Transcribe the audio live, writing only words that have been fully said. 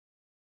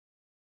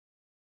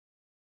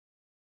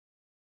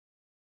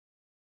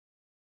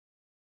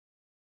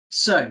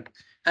So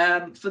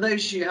for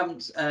those of you who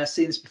haven't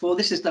seen this before,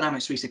 this is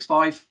Dynamics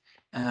 365.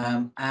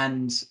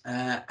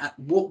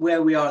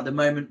 Where we are at the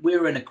moment,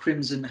 we're in a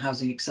Crimson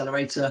Housing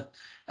Accelerator.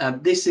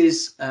 This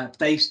is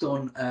based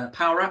on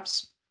Power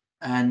Apps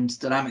and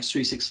Dynamics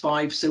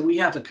 365. So we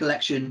have a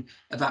collection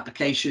of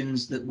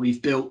applications that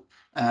we've built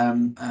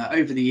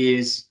over the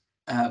years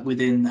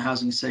within the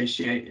Housing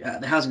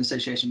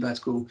Association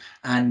vertical,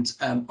 and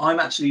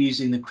I'm actually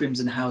using the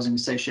Crimson Housing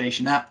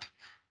Association app.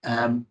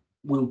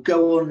 We'll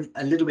go on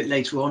a little bit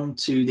later on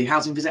to the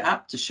Housing Visit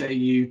app to show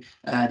you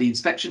the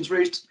inspections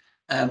route.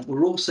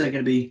 We're also going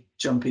to be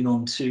jumping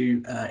on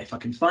to, if I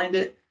can find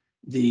it,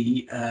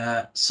 the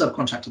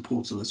subcontractor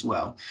portal as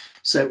well.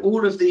 So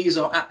all of these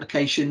are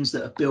applications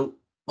that are built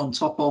on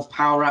top of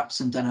Power Apps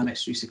and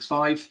Dynamics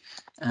 365.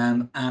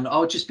 And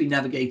I'll just be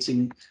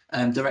navigating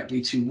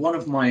directly to one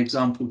of my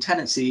example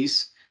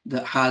tenancies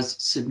that has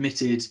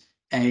submitted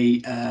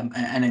an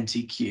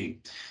NTQ.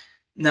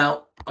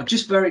 Now, I'll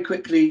just very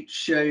quickly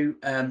show,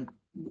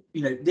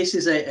 this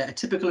is a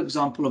typical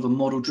example of a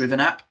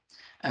model-driven app.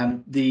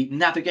 The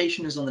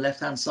navigation is on the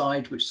left-hand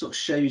side, which sort of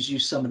shows you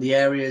some of the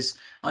areas.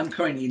 I'm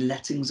currently in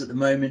lettings at the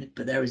moment,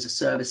 but there is a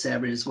service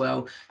area as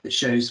well that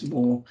shows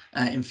more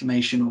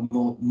information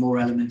or more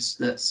elements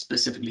that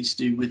specifically to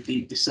do with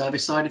the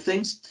service side of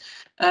things.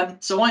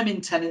 So I'm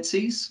in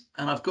tenancies,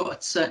 and I've got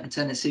a certain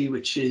tenancy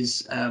which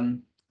is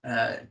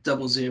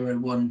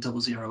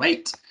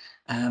 001008.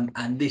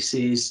 And this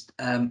is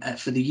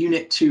for the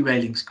Unit 2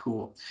 Railings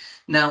Core.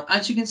 Now,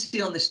 as you can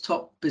see on this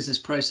top business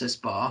process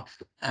bar,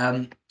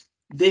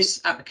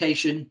 this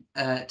application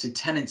to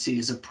tenancy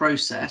is a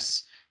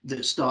process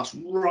that starts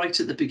right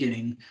at the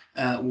beginning.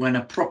 When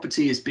a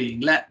property is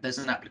being let, there's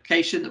an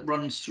application that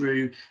runs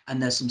through,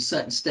 and there's some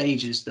certain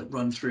stages that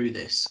run through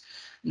this.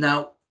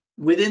 Now,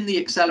 within the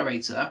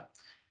accelerator,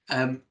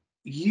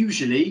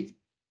 usually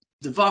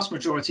the vast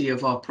majority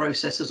of our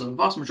processes or the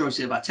vast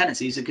majority of our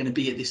tenancies are going to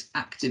be at this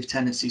active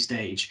tenancy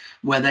stage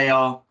where they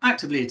are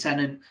actively a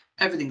tenant,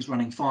 everything's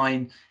running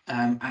fine,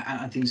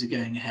 and things are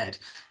going ahead.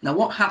 Now,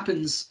 what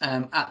happens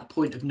at the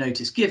point of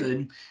notice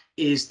given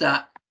is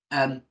that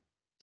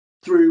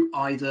through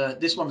either,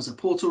 this one is a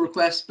portal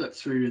request, but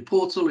through the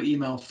portal,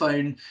 email,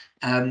 phone,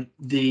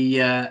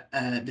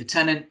 the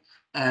tenant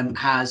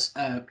has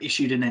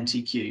issued an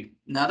NTQ.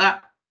 Now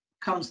that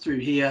comes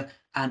through here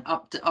and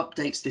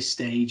updates this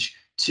stage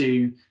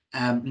to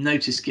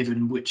notice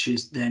given, which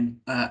is then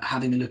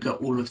having a look at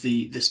all of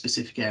the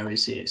specific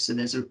areas here. So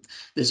there's a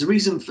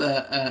reason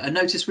for a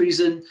notice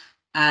reason,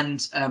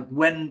 and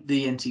when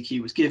the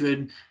NTQ was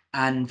given,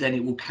 and then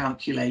it will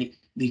calculate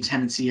the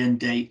tenancy end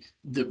date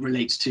that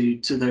relates to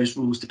those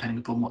rules depending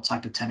upon what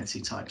type of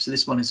tenancy type. So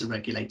this one is a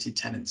regulated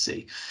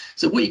tenancy.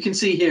 So what you can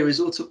see here is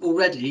also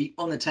already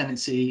on the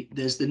tenancy,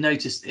 there's the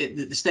notice,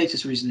 the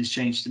status reason has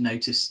changed to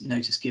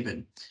notice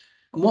given.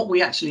 And what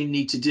we actually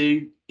need to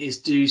do is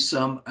do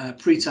some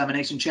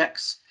pre-termination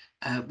checks,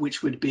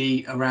 which would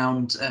be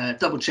around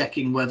double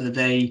checking whether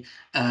they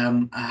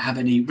have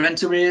any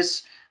rent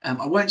arrears.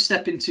 I won't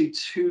step into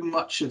too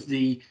much of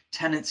the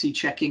tenancy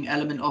checking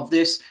element of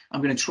this.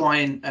 I'm going to try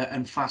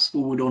and fast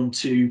forward on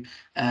to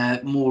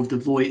more of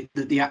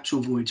the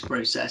actual voids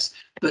process,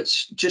 but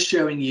just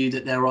showing you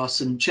that there are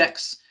some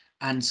checks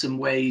and some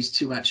ways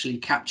to actually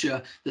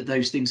capture that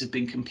those things have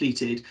been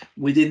completed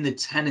within the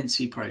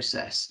tenancy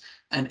process.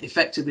 And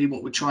effectively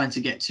what we're trying to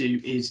get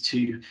to is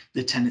to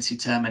the tenancy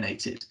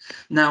terminated.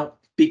 Now,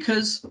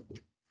 because,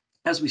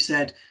 as we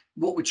said,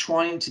 what we're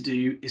trying to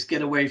do is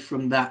get away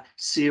from that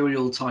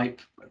serial type,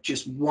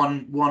 just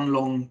one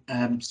long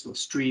sort of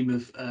stream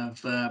of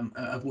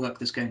work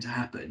that's going to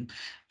happen.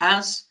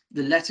 As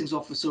the lettings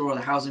officer or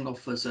the housing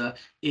officer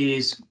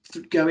is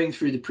going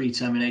through the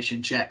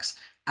pre-termination checks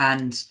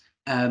and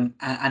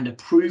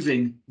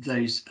approving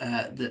those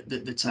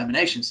the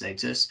termination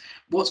status,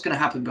 what's going to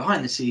happen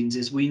behind the scenes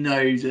is we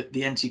know that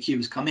the NTQ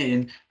has come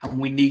in and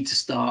we need to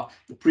start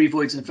the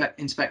pre-voids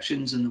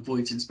inspections and the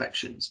voids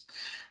inspections.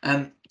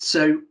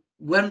 So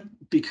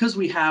because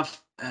we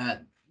have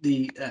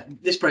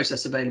this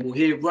process available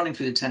here running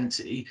through the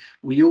tenancy,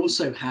 we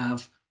also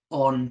have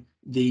on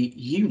the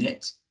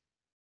unit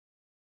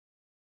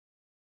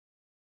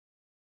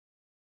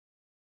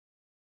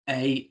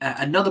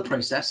another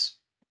process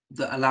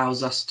that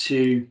allows us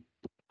to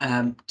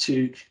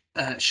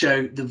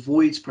show the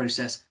voids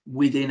process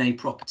within a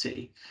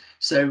property.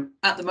 So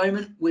at the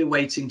moment, we're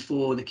waiting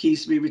for the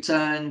keys to be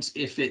returned.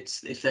 If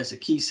there's a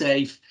key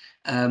safe,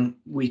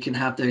 we can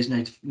have those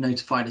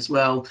notified as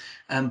well.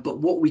 But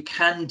what we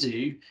can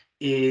do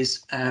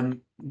is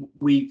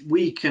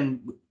we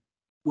can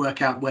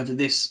work out whether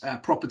this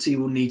property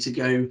will need to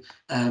go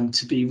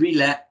to be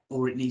relet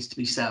or it needs to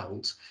be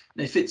sold.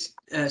 And if it's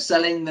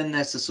selling, then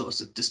there's a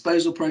sort of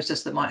disposal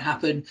process that might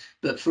happen.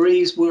 But for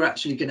ease, we're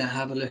actually going to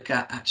have a look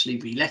at actually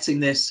reletting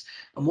this.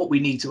 And what we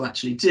need to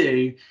actually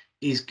do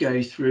is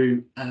go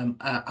through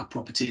a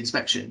property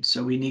inspection.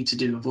 So we need to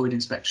do a void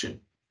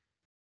inspection.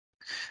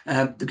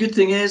 The good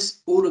thing is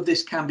all of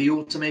this can be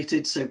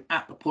automated. So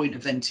at the point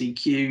of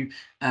NTQ,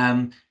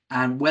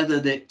 and whether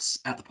that's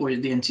at the point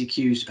of the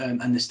NTQs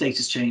and the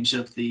status change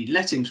of the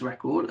lettings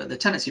record, the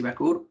tenancy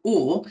record,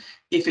 or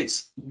if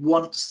it's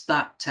once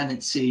that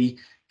tenancy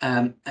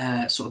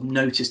sort of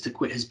notice to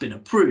quit has been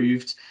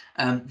approved,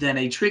 then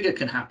a trigger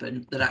can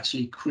happen that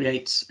actually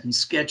creates and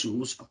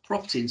schedules a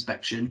property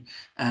inspection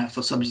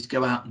for somebody to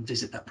go out and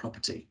visit that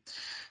property.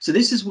 So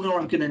this is where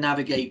I'm going to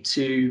navigate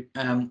to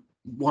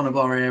one of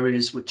our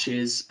areas, which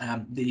is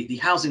the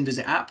Housing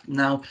Visit app.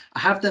 Now, I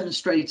have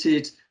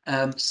demonstrated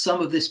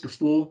some of this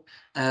before,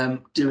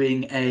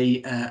 doing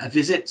a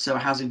visit, so a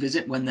housing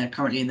visit when they're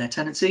currently in their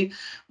tenancy.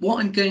 What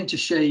I'm going to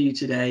show you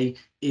today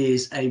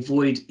is a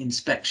void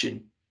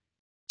inspection.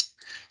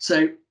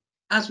 So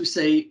as we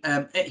say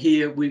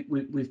here,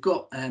 we've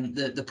got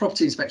the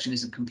property inspection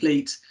isn't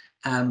complete,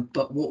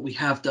 but what we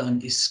have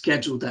done is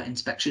scheduled that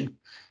inspection.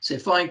 So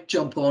if I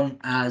jump on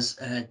as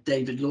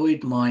David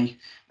Lloyd, my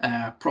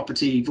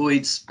property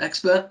voids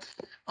expert,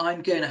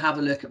 I'm going to have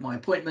a look at my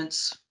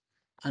appointments,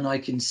 and I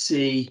can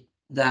see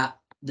that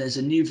there's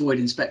a new void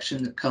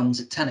inspection that comes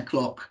at 10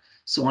 o'clock.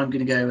 So I'm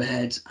going to go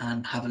ahead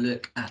and have a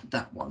look at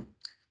that one.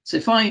 So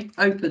if I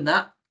open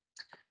that,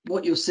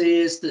 what you'll see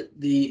is that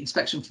the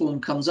inspection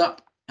form comes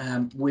up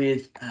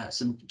with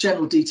some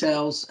general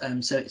details.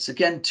 So it's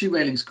again 2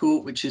 Railings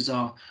Court, which is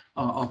our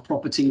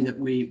property that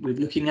we're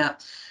looking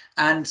at.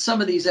 And some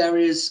of these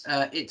areas,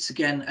 it's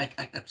again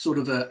a sort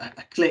of a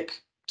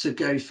click to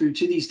go through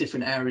to these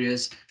different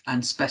areas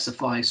and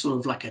specify sort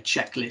of like a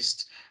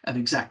checklist of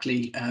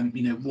exactly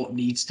what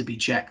needs to be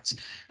checked.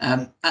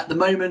 At the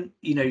moment,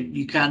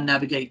 you can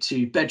navigate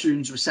to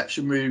bedrooms,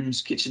 reception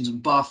rooms, kitchens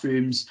and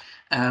bathrooms,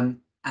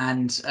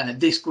 and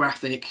this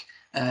graphic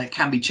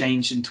can be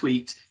changed and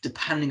tweaked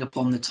depending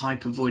upon the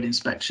type of void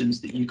inspections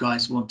that you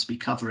guys want to be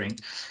covering.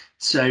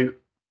 So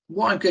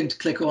what I'm going to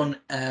click on,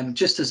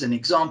 just as an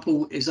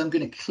example, is I'm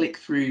going to click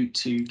through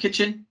to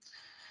kitchen.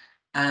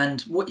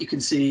 And what you can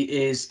see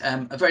is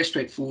a very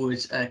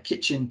straightforward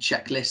kitchen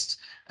checklist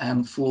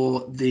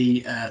for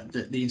the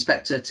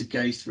inspector to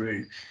go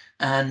through.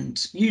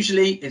 And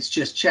usually it's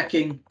just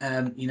checking,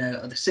 are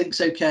the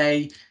sinks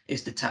okay?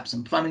 Is the taps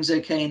and plumbing's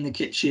okay in the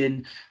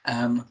kitchen?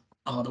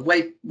 Are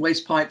the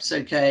waste pipes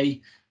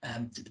okay?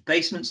 Do the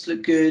basements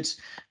look good?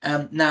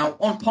 Now,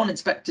 upon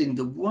inspecting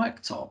the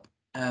worktop,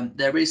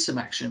 there is some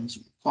actions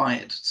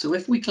required. So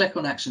if we click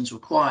on actions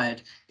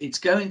required, it's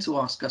going to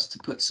ask us to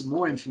put some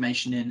more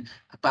information in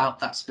about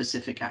that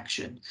specific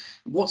action.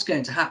 What's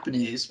going to happen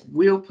is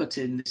we'll put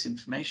in this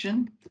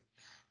information,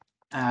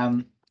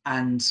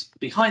 and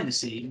behind the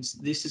scenes,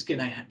 this is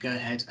going to go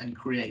ahead and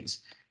create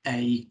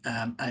a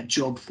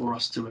job for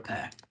us to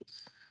repair.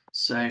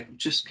 So I'm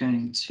just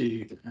going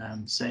to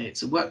say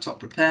it's a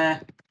worktop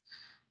repair,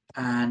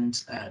 and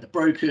the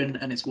broken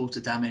and it's water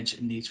damage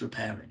and needs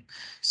repairing.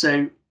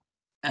 So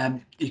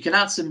you can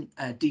add some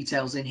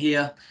details in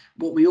here.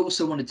 What we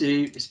also want to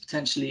do is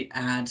potentially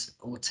add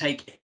or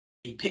take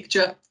a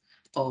picture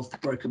of the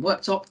broken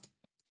worktop.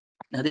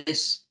 Now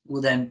this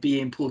will then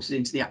be imported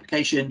into the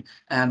application,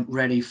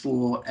 ready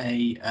for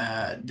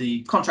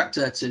the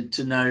contractor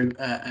to know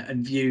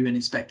and view and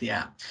inspect the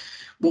app.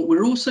 What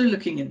we're also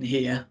looking in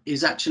here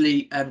is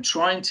actually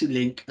trying to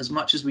link as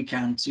much as we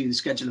can to the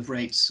schedule of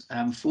rates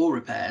for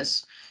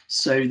repairs,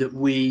 so that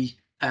we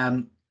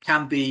can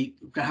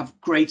have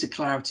greater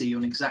clarity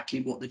on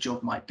exactly what the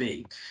job might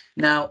be.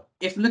 Now,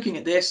 if looking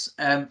at this,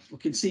 we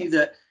can see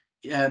that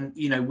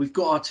we've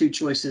got our 2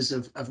 choices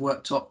of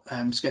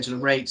worktop schedule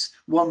of rates.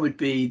 One would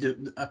be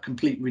a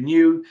complete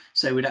renew,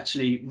 so we'd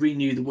actually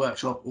renew the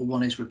workshop, or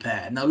one is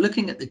repair. Now,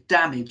 looking at the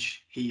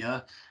damage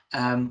here,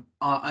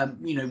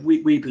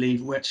 we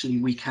believe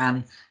we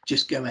can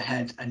just go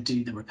ahead and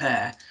do the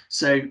repair.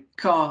 So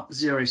car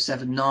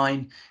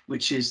 079,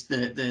 which is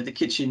the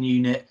kitchen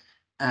unit,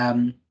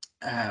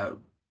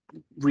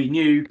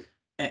 renew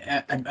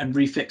and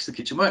refix the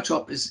kitchen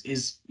workshop is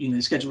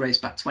the schedule rate's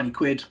about 20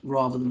 quid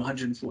rather than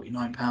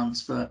 149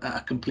 pounds for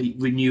a complete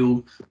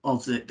renewal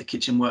of the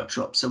kitchen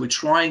workshop. So we're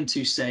trying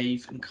to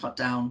save and cut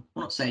down,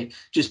 well, not save,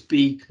 just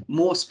be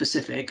more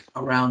specific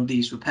around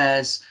these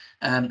repairs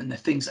and the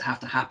things that have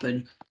to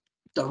happen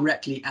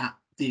directly at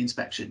the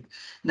inspection.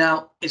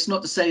 Now, it's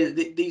not to say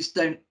that these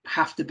don't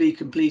have to be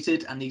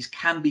completed, and these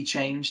can be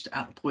changed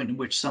at the point in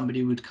which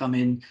somebody would come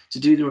in to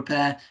do the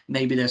repair.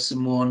 Maybe there's some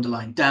more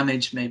underlying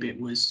damage. Maybe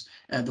it was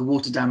the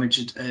water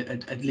damage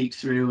had leaked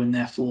through, and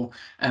therefore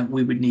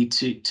we would need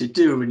to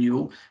do a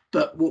renewal.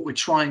 But what we're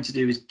trying to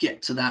do is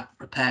get to that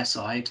repair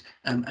side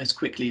as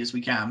quickly as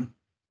we can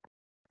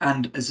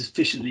and as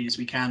efficiently as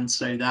we can,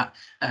 so that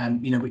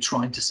we're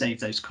trying to save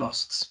those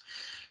costs.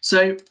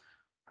 So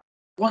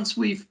once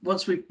we've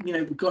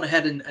gone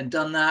ahead and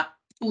done that,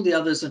 all the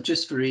others are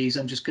just for ease.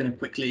 I'm just going to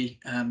quickly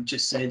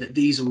just say that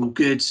these are all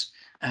good,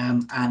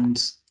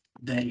 and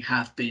they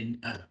have been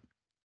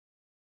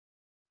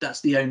that's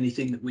the only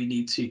thing that we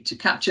need to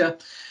capture.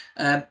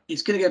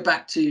 It's going to go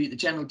back to the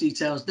general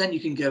details. Then you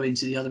can go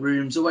into the other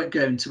rooms. I won't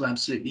go into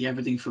absolutely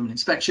everything from an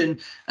inspection,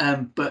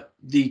 but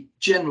the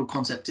general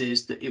concept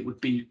is that it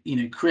would be,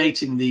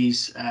 creating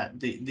these a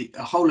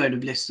whole load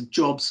of lists of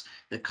jobs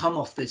that come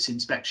off this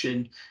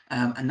inspection,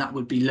 and that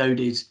would be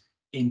loaded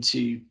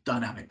into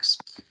Dynamics.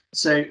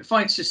 So if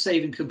I just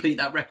save and complete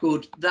that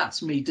record,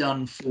 that's me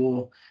done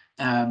for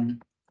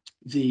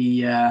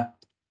the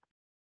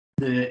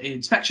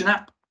inspection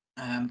app.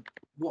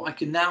 What I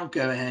can now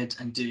go ahead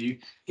and do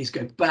is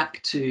go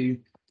back to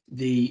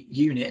the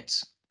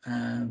unit,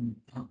 and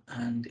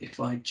if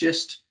I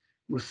just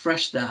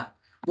refresh that,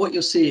 what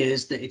you'll see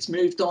is that it's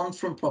moved on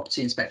from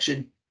property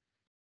inspection,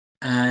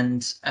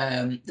 and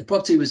the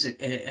property was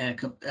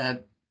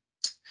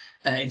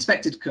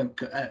inspected,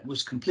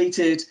 was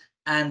completed,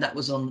 and that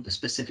was on a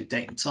specific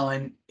date and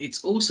time.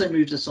 It's also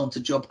moved us on to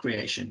job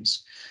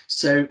creations.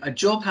 So a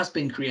job has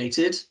been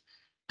created,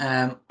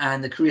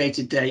 and the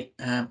created date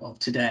of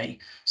today.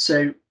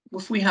 So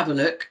if we have a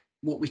look,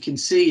 what we can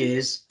see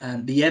is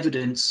the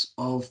evidence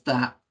of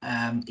that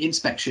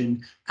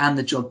inspection and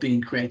the job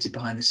being created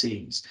behind the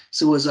scenes.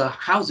 So as a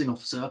housing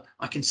officer,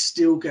 I can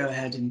still go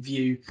ahead and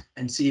view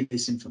and see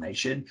this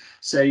information.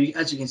 So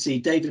as you can see,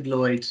 David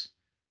Lloyd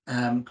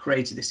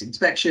created this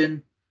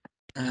inspection,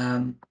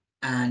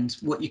 and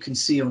what you can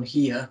see on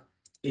here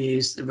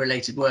is the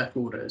related work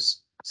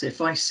orders. So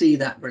if I see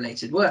that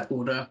related work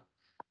order,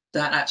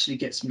 that actually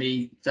gets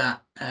me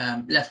that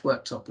left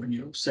worktop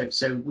renewal.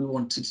 So we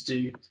wanted to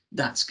do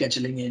that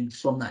scheduling in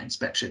from that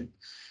inspection.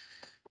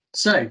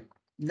 So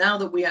now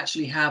that we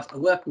actually have a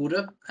work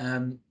order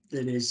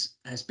that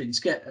has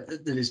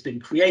been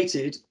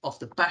created off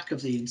the back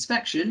of the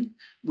inspection,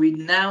 we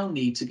now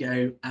need to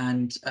go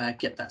and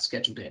get that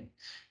scheduled in.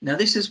 Now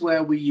this is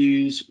where we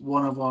use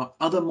one of our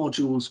other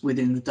modules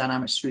within the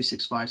Dynamics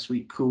 365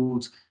 suite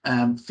called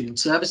Field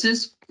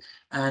Services.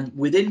 And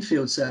within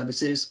Field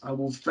Services, I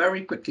will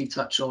very quickly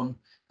touch on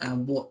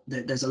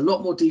there's a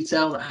lot more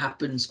detail that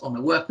happens on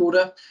a work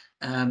order,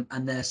 and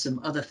there's some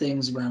other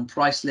things around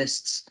price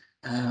lists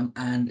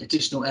and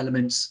additional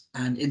elements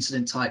and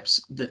incident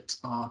types that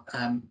are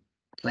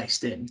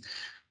placed in.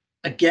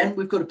 Again,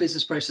 we've got a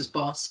business process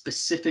bar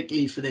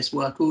specifically for this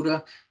work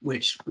order,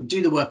 which we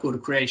do the work order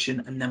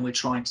creation, and then we're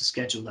trying to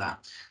schedule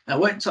that. Now, I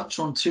won't touch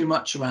on too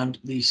much around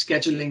the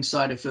scheduling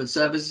side of Field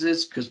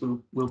Services because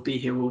we'll be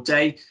here all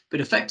day, but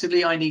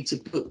effectively I need to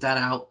book that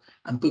out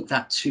and book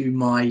that to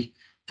my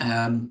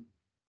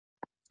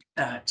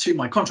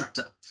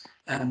contractor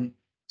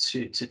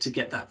to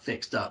get that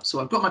fixed up. So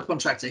I've got my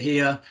contractor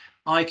here.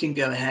 I can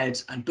go ahead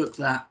and book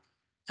that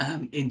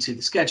into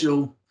the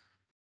schedule,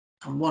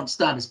 and once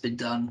that has been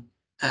done,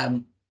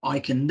 I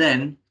can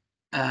then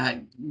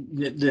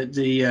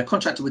the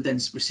contractor would then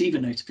receive a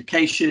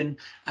notification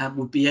and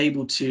would be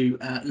able to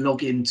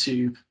log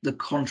into the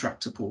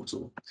contractor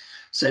portal.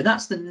 So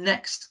that's the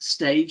next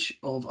stage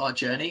of our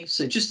journey.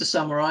 So just to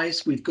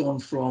summarize, we've gone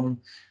from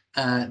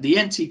the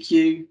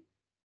NTQ,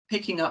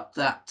 picking up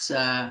that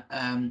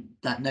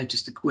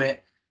notice to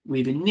quit.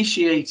 We've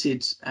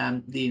initiated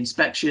the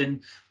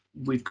inspection.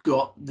 We've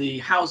got the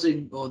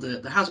housing or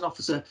the housing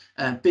officer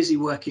busy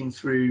working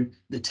through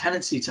the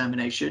tenancy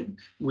termination.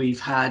 We've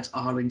had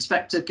our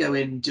inspector go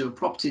in, do a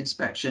property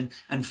inspection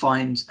and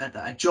find that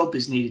a job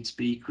is needed to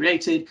be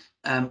created,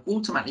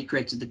 automatically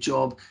created the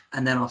job,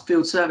 and then our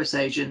field service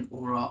agent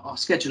or our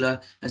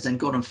scheduler has then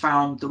gone and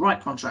found the right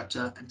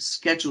contractor and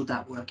scheduled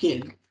that work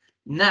in.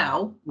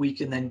 Now we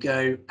can then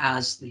go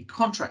as the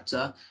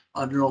contractor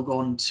and log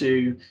on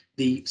to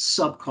the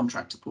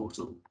subcontractor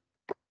portal.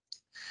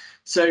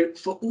 So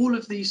for all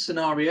of these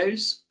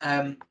scenarios,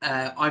 I'm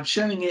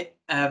showing it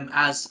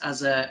as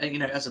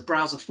a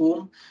browser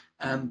form,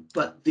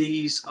 but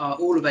these are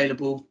all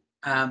available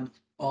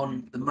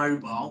on the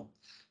mobile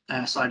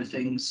side of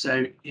things.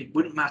 So it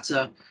wouldn't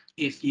matter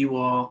if you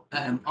are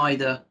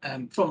either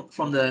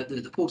from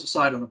the portal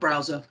side on a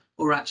browser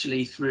or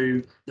actually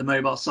through the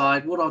mobile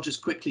side. What I'll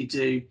just quickly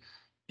do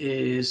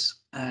is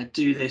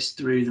do this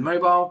through the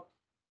mobile.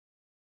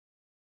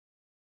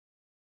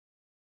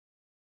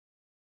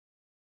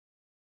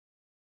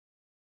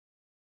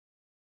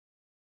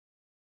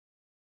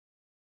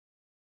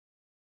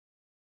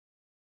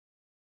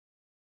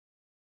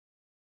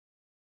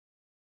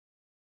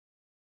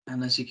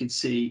 And as you can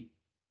see,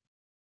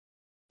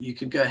 you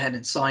can go ahead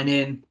and sign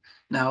in.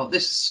 Now,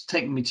 this is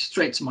taking me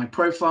straight to my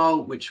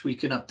profile, which we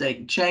can update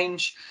and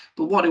change.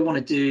 But what I want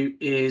to do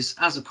is,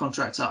 as a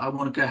contractor, I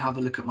want to go have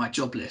a look at my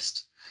job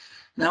list.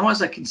 Now,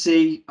 as I can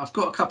see, I've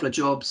got a couple of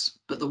jobs,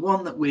 but the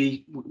one that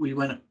we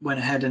went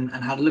ahead and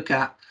had a look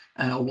at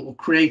or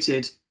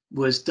created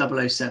was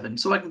 007.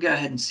 So I can go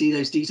ahead and see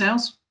those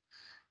details.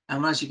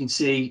 And as you can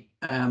see,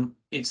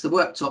 it's the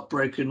worktop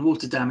broken,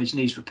 water damage,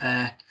 needs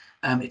repair.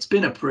 It's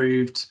been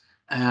approved,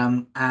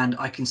 and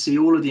I can see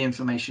all of the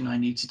information I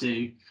need to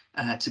do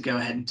to go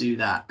ahead and do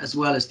that, as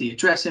well as the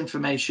address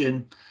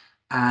information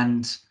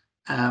and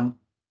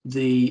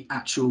the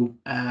actual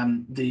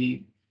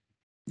the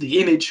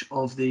image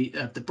of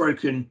the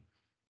broken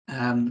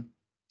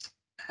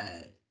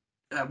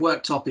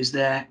worktop is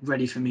there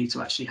ready for me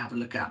to actually have a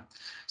look at.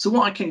 So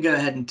what I can go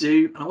ahead and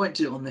do, and I won't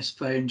do it on this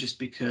phone just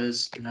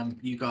because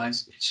you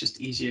guys, it's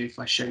just easier if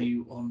I show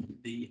you on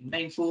the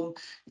main form.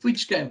 If we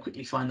just go and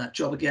quickly find that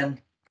job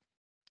again.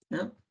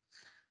 Yeah.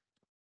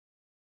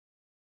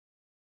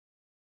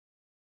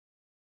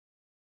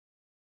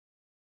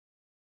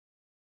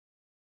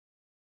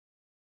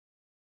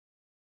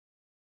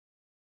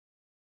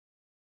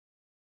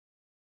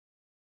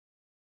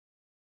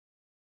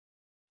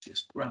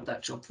 Just grab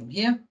that job from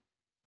here.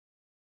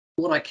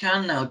 What I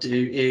can now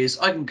do is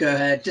I can go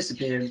ahead,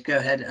 disappear, go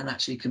ahead and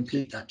actually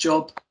complete that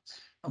job.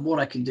 And what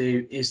I can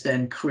do is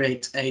then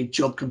create a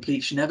job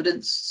completion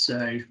evidence.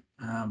 So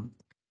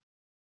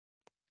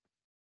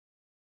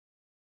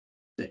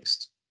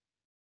fixed.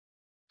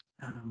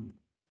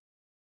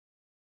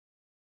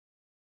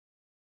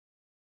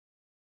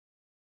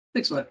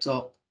 Fixed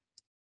worktop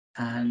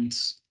and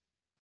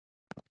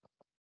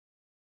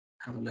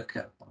have a look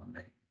at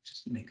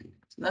just make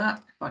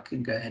that. If I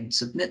can go ahead and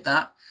submit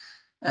that,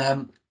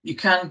 you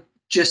can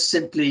just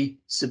simply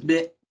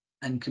submit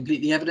and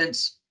complete the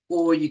evidence,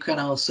 or you can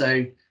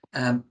also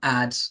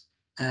add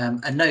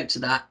a note to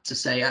that to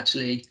say,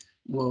 actually,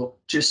 well,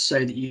 just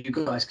so that you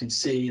guys can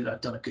see that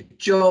I've done a good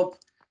job,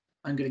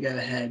 I'm going to go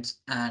ahead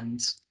and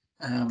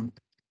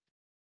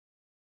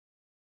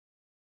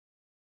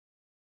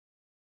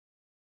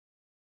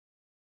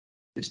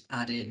just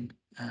add in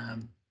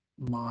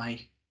my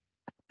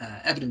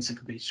evidence and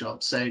complete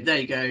job. So there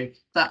you go.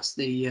 That's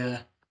the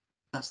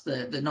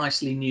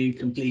nicely new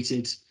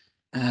completed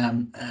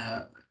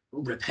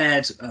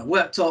repaired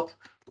worktop,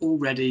 all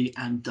ready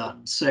and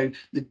done. So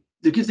the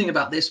good thing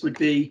about this would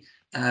be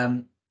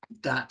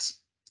that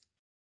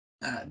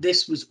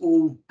this was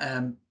all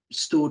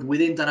stored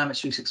within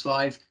Dynamics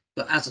 365,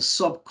 but as a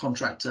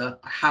subcontractor,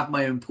 I have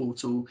my own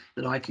portal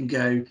that I can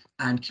go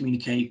and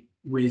communicate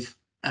with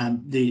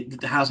the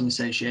housing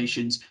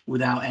associations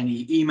without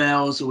any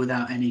emails or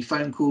without any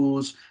phone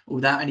calls or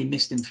without any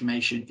missed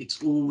information.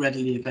 It's all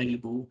readily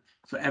available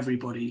for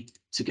everybody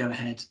to go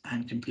ahead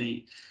and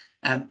complete.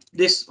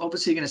 This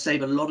obviously going to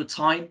save a lot of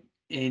time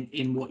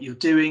in what you're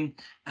doing,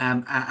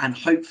 and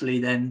hopefully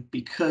then,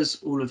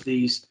 because all of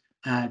these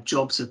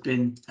jobs have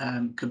been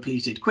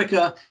completed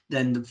quicker,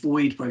 then the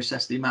void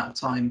process, the amount of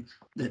time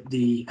that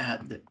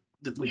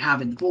that we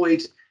have in the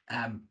void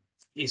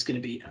is going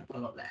to be a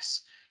lot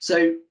less.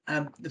 So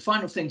the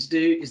final thing to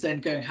do is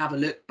then go and have a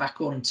look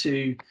back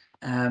onto,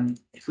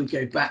 if we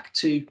go back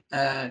to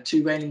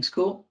Railings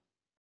Court,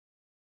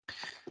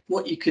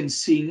 what you can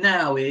see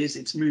now is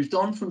it's moved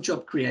on from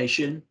job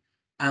creation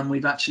and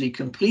we've actually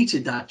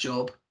completed that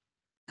job.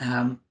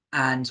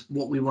 And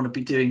what we want to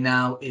be doing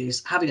now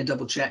is having a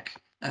double check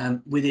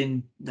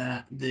within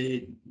the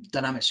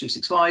Dynamics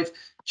 365,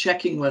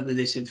 checking whether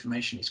this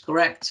information is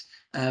correct,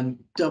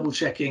 double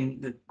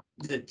checking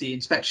that the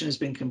inspection has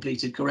been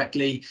completed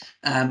correctly,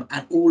 and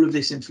all of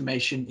this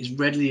information is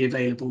readily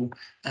available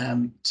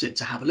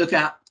to have a look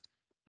at.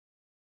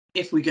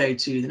 If we go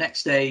to the next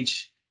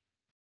stage,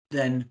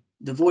 then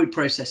the void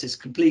process is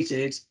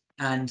completed,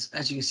 and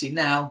as you can see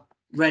now,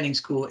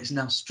 Railings Court is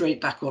now straight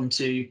back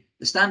onto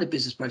the standard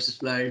business process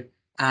flow,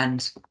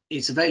 and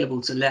it's available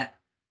to let,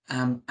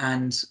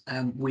 and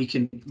we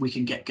can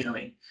get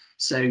going.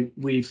 So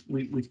we've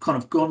kind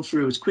of gone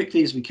through as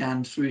quickly as we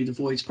can through the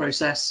voids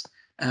process,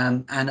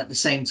 and at the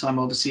same time,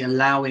 obviously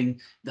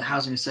allowing the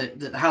housing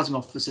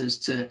officers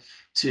to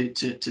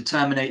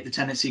terminate the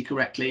tenancy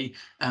correctly.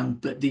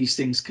 But these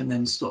things can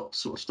then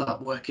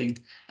start working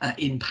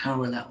in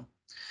parallel.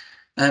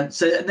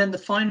 So, and then the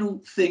final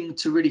thing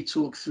to really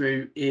talk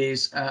through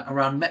is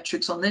around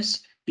metrics on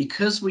this,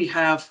 because we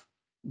have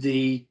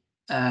the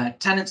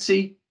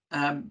tenancy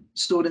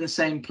stored in the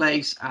same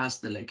place as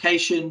the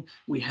location,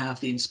 we have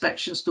the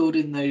inspection stored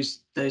in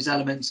those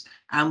elements,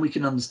 and we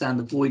can understand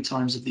the void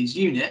times of these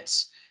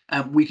units.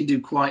 We can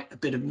do quite a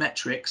bit of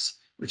metrics,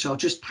 which I'll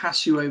just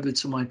pass you over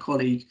to my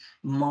colleague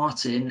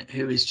Martin,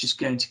 who is just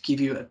going to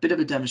give you a bit of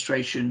a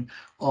demonstration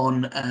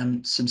on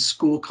some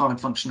scorecard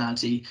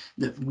functionality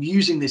that,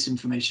 using this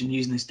information,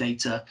 using this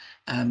data,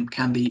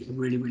 can be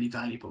really, really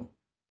valuable.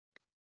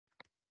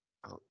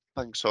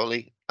 Thanks,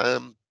 Ollie.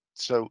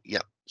 So yeah,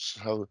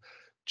 so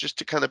just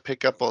to kind of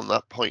pick up on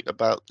that point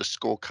about the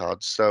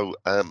scorecard. So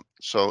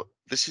so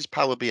this is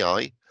Power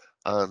BI,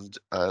 and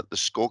the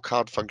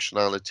scorecard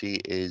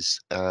functionality is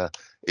a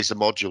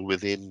module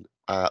within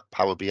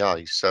Power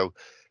BI. So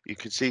you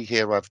can see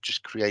here I've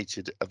just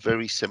created a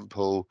very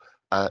simple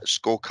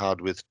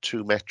scorecard with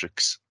 2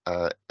 metrics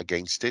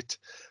against it,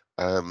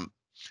 and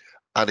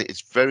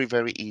it's very,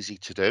 very easy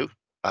to do.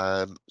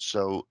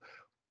 So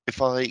if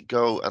I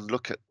go and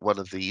look at one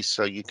of these,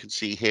 so you can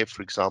see here,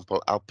 for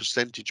example, our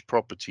percentage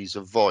properties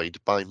of void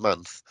by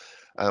month.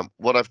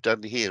 What I've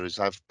done here is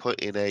I've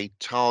put in a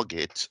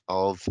target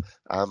of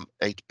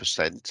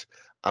 8%,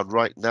 and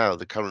right now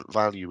the current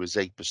value is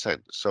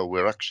 8%. So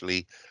we're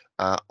actually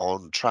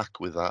on track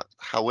with that.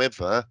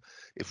 However,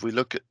 if we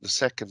look at the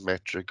second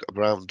metric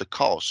around the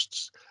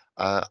costs,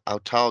 our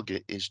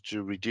target is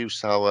to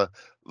reduce our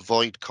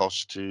void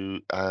cost to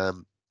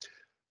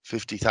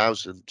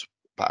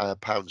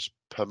 £50,000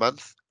 per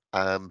month.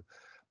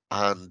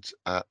 And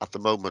at the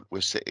moment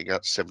we're sitting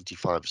at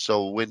 75.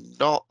 So we're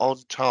not on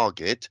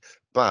target,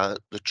 but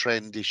the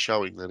trend is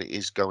showing that it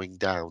is going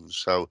down.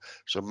 So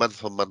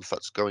month on month,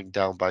 that's going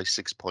down by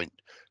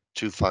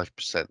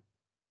 6.25%.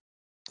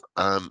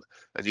 And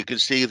you can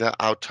see that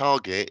our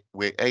target,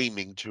 we're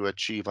aiming to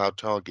achieve our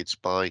targets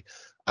by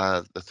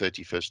the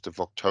 31st of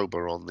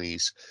October on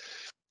these.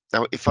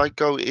 Now, if I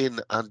go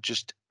in and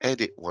just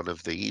edit one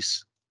of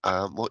these,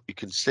 what you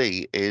can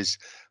see is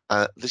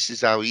this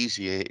is how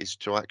easy it is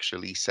to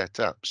actually set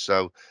up.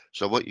 So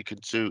what you can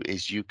do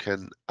is you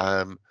can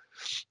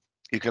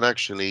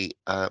actually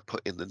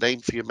put in the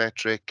name for your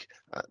metric.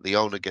 The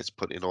owner gets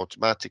put in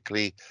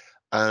automatically.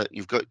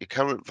 You've got your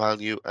current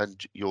value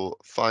and your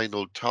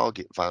final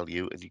target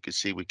value, and you can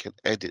see we can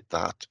edit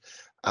that.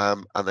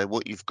 And then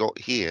what you've got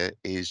here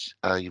is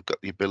you've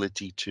got the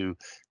ability to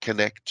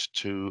connect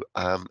to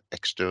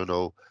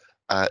external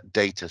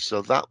data.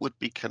 So that would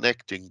be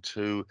connecting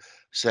to,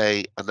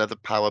 say, another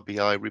Power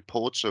BI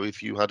report. So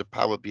if you had a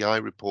Power BI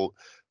report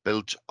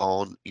built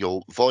on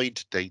your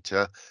void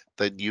data,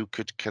 then you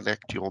could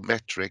connect your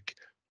metric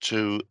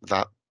to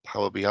that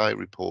Power BI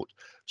report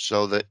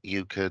so that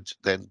you could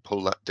then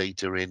pull that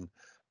data in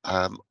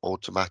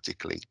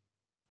automatically.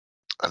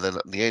 And then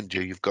at the end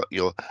here, you've got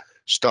your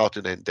start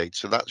and end date.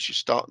 So that's your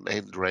start and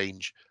end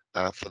range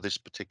for this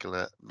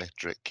particular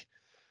metric.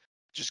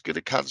 Just going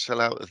to cancel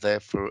out of there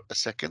for a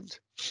second.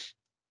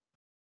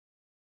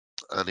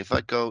 And if I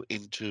go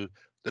into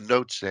the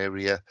notes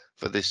area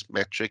for this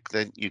metric,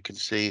 then you can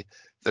see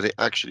that it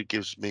actually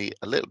gives me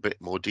a little bit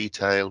more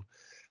detail.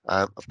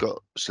 I've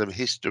got some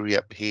history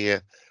up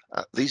here.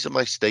 These are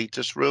my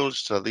status rules.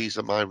 So these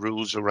are my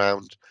rules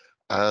around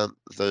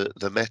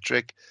the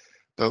metric.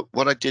 But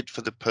what I did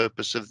for the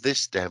purpose of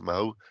this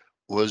demo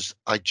was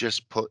I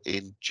just put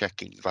in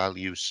checking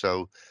values.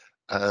 So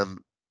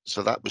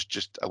that was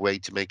just a way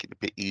to make it a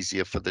bit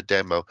easier for the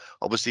demo.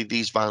 Obviously,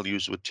 these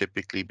values would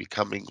typically be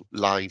coming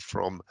live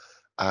from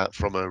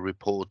a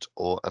report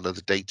or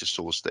another data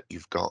source that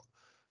you've got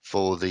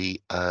for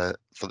the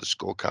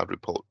scorecard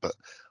report. But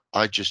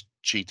I just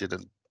cheated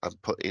and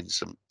put in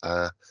some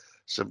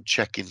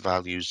check-in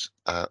values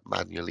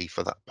manually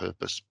for that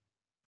purpose.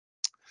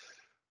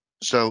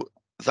 So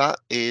that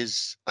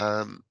is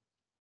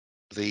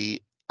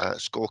the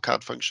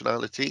scorecard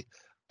functionality.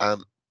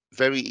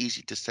 Very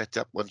easy to set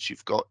up once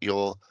you've got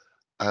your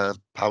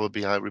Power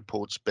BI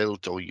reports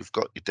built or you've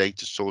got your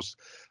data source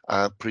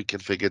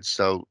pre-configured.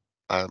 So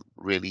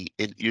really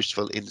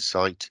useful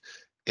insight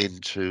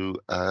into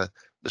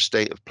the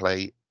state of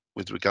play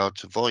with regard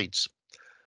to voids.